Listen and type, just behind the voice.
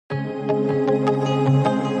Problem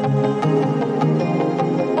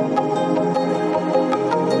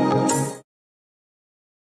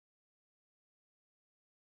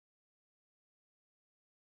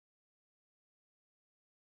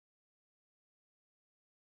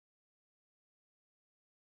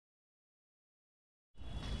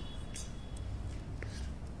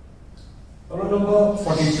number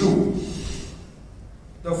 42.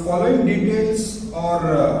 The following details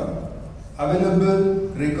are available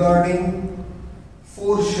regarding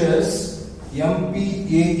 4 shares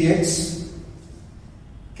MPAX.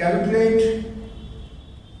 Calculate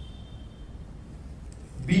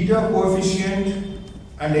beta coefficient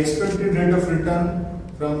and expected rate of return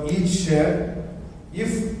from each share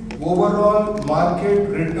if overall market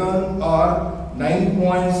return are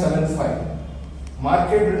 9.75.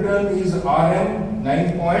 Market return is RM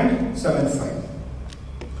 9.75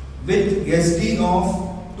 with SD of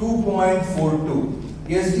 2.42.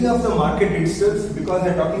 SD of the market itself, because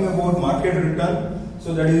they are talking about market return,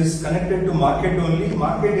 so that is connected to market only.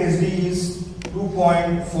 Market SD is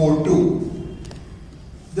 2.42.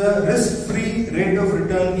 The risk-free rate of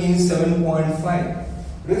return is 7.5.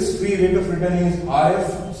 Risk-free rate of return is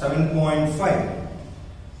RF 7.5.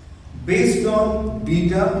 Based on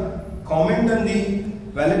beta, comment on the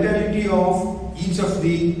volatility of each of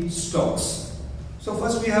the stocks. So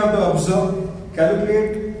first we have to observe,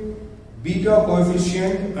 calculate beta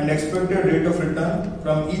coefficient and expected rate of return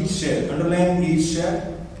from each share. Underline each share.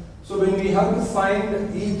 So when we have to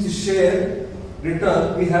find each share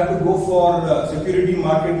return, we have to go for security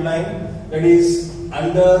market line, that is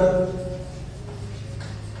under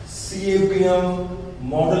CAPM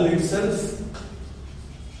model itself.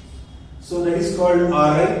 So that is called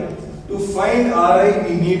RI. To find RI,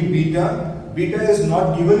 we need beta. Beta is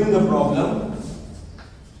not given in the problem.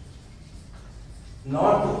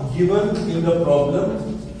 Not given in the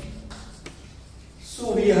problem.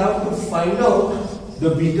 So we have to find out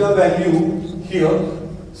the beta value here.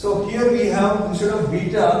 So here we have, instead of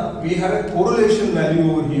beta, we have a correlation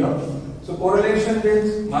value over here. So correlation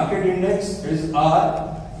with market index is R.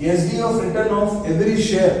 SD of return of every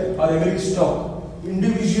share or every stock.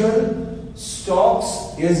 Individual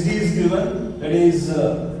stocks SD is given, that is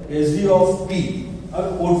SD of P, or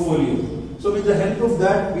portfolio. So with the help of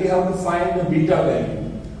that, we have to find the beta value.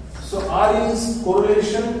 So R is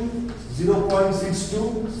correlation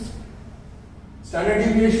 0.62. Standard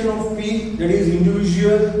deviation of P, that is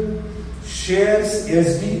individual shares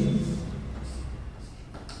SD,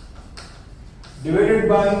 divided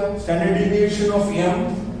by standard deviation of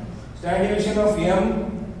M. Standard deviation of M,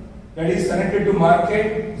 that is connected to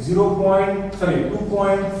market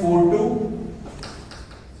 2.42.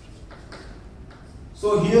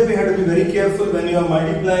 So here we have to be very careful when you are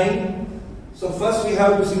multiplying. So first we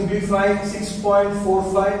have to simplify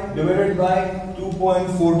 6.45 divided by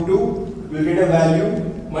 2.42. We will get a value.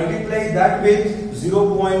 Multiply that with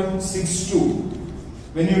 0.62.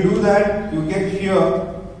 When you do that, you get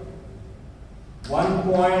here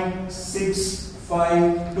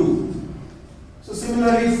 1.652. So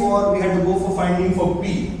similarly we have to go for finding for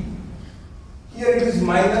P. Here it is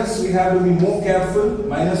minus, we have to be more careful,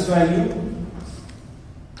 minus value.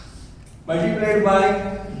 Multiplied by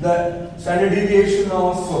the standard deviation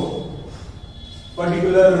of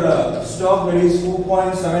particular stock, that is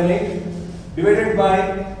 4.78, divided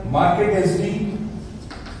by market SD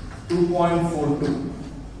 2.42.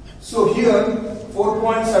 So here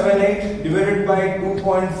 4.78 divided by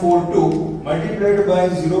 2.42 multiplied by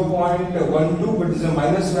 0.12, but it is a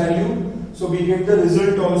minus value. So we get the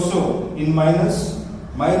result also in minus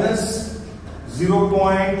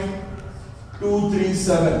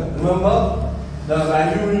 0.237. Remember, the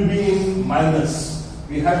value will be in minus.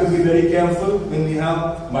 We have to be very careful when we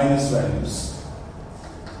have minus values.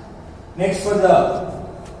 Next, for the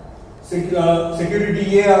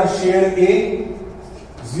security A or share A,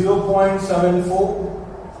 0.94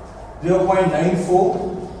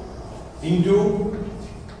 into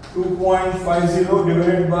 2.50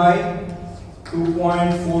 divided by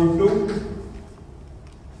 2.42.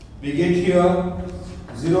 We get here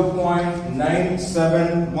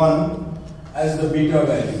 0.971 as the beta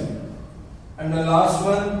value. And the last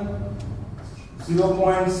one,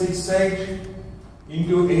 0.68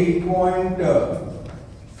 into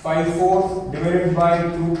 8.54 divided by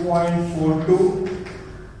 2.42.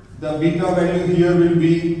 The beta value here will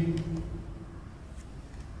be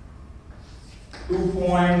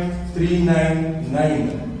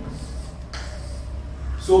 2.399.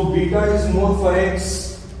 So beta is more for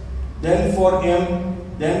X, then for M,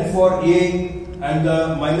 then for A, and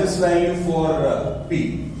the minus value for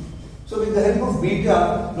P. So with the help of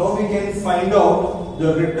beta, now we can find out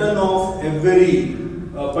the return of every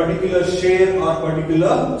particular share or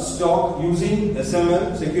particular stock using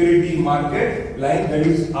SML security market line, that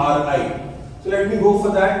is RI. So let me go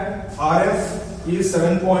for that. RF is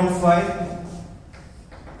 7.5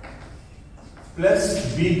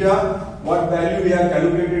 plus beta, what value we have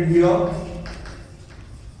calculated here,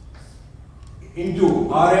 into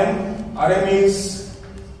RM. RM is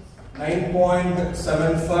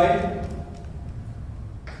 9.75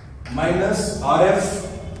 minus RF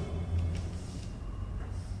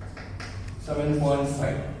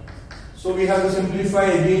 7.5. So we have to simplify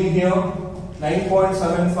again here.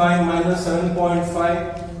 9.75 minus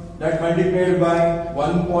 7.5, that multiplied by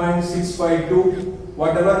 1.652.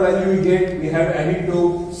 Whatever value we get, we have added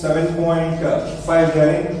to 7.5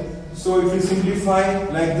 therein. So if we simplify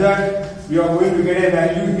like that, we are going to get a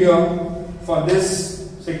value here for this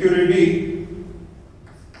security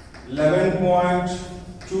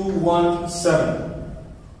 11.217.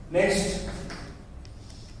 Next,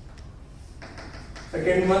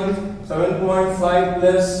 second one, 7.5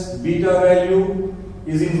 plus beta value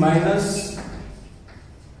is in minus.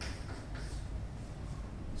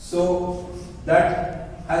 So that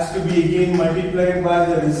has to be again multiplied by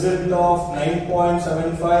the result of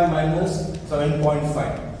 9.75 minus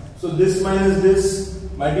 7.5. So this minus this,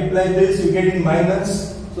 multiply this, you get in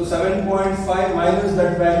minus. So 7.5 minus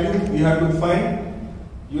that value we have to find.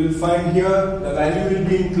 You will find here the value will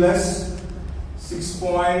be in plus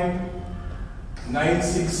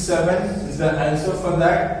 6.967 is the answer for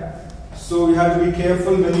that. So you have to be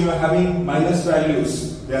careful when you are having minus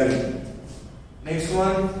values there. Next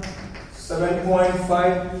one,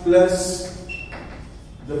 7.5 plus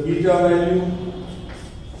the beta value.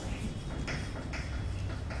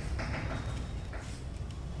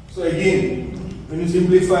 So again, when you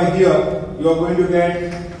simplify here, you are going to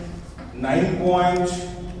get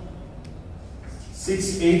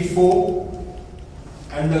 9.684,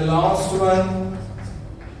 and the last one,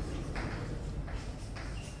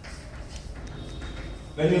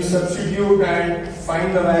 when you substitute and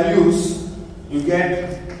find the values, you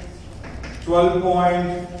get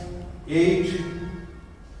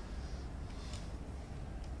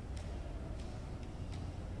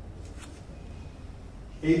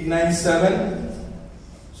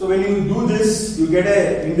So when you do this, you get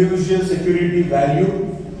a individual security value.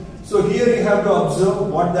 So here you have to observe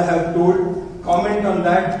what they have told. Comment on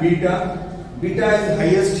that beta. Beta is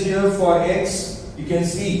highest here for X. You can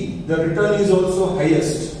see the return is also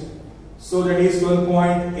highest. So that is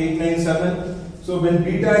 12.897. So when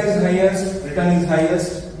beta is highest, return is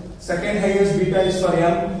highest. Second highest beta is for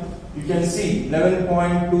M. You can see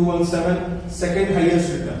 11.217, second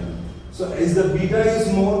highest return. So as the beta is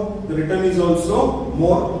more, the return is also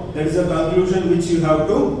more. That is a conclusion which you have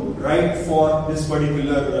to write for this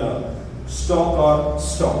particular stock or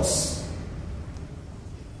stocks.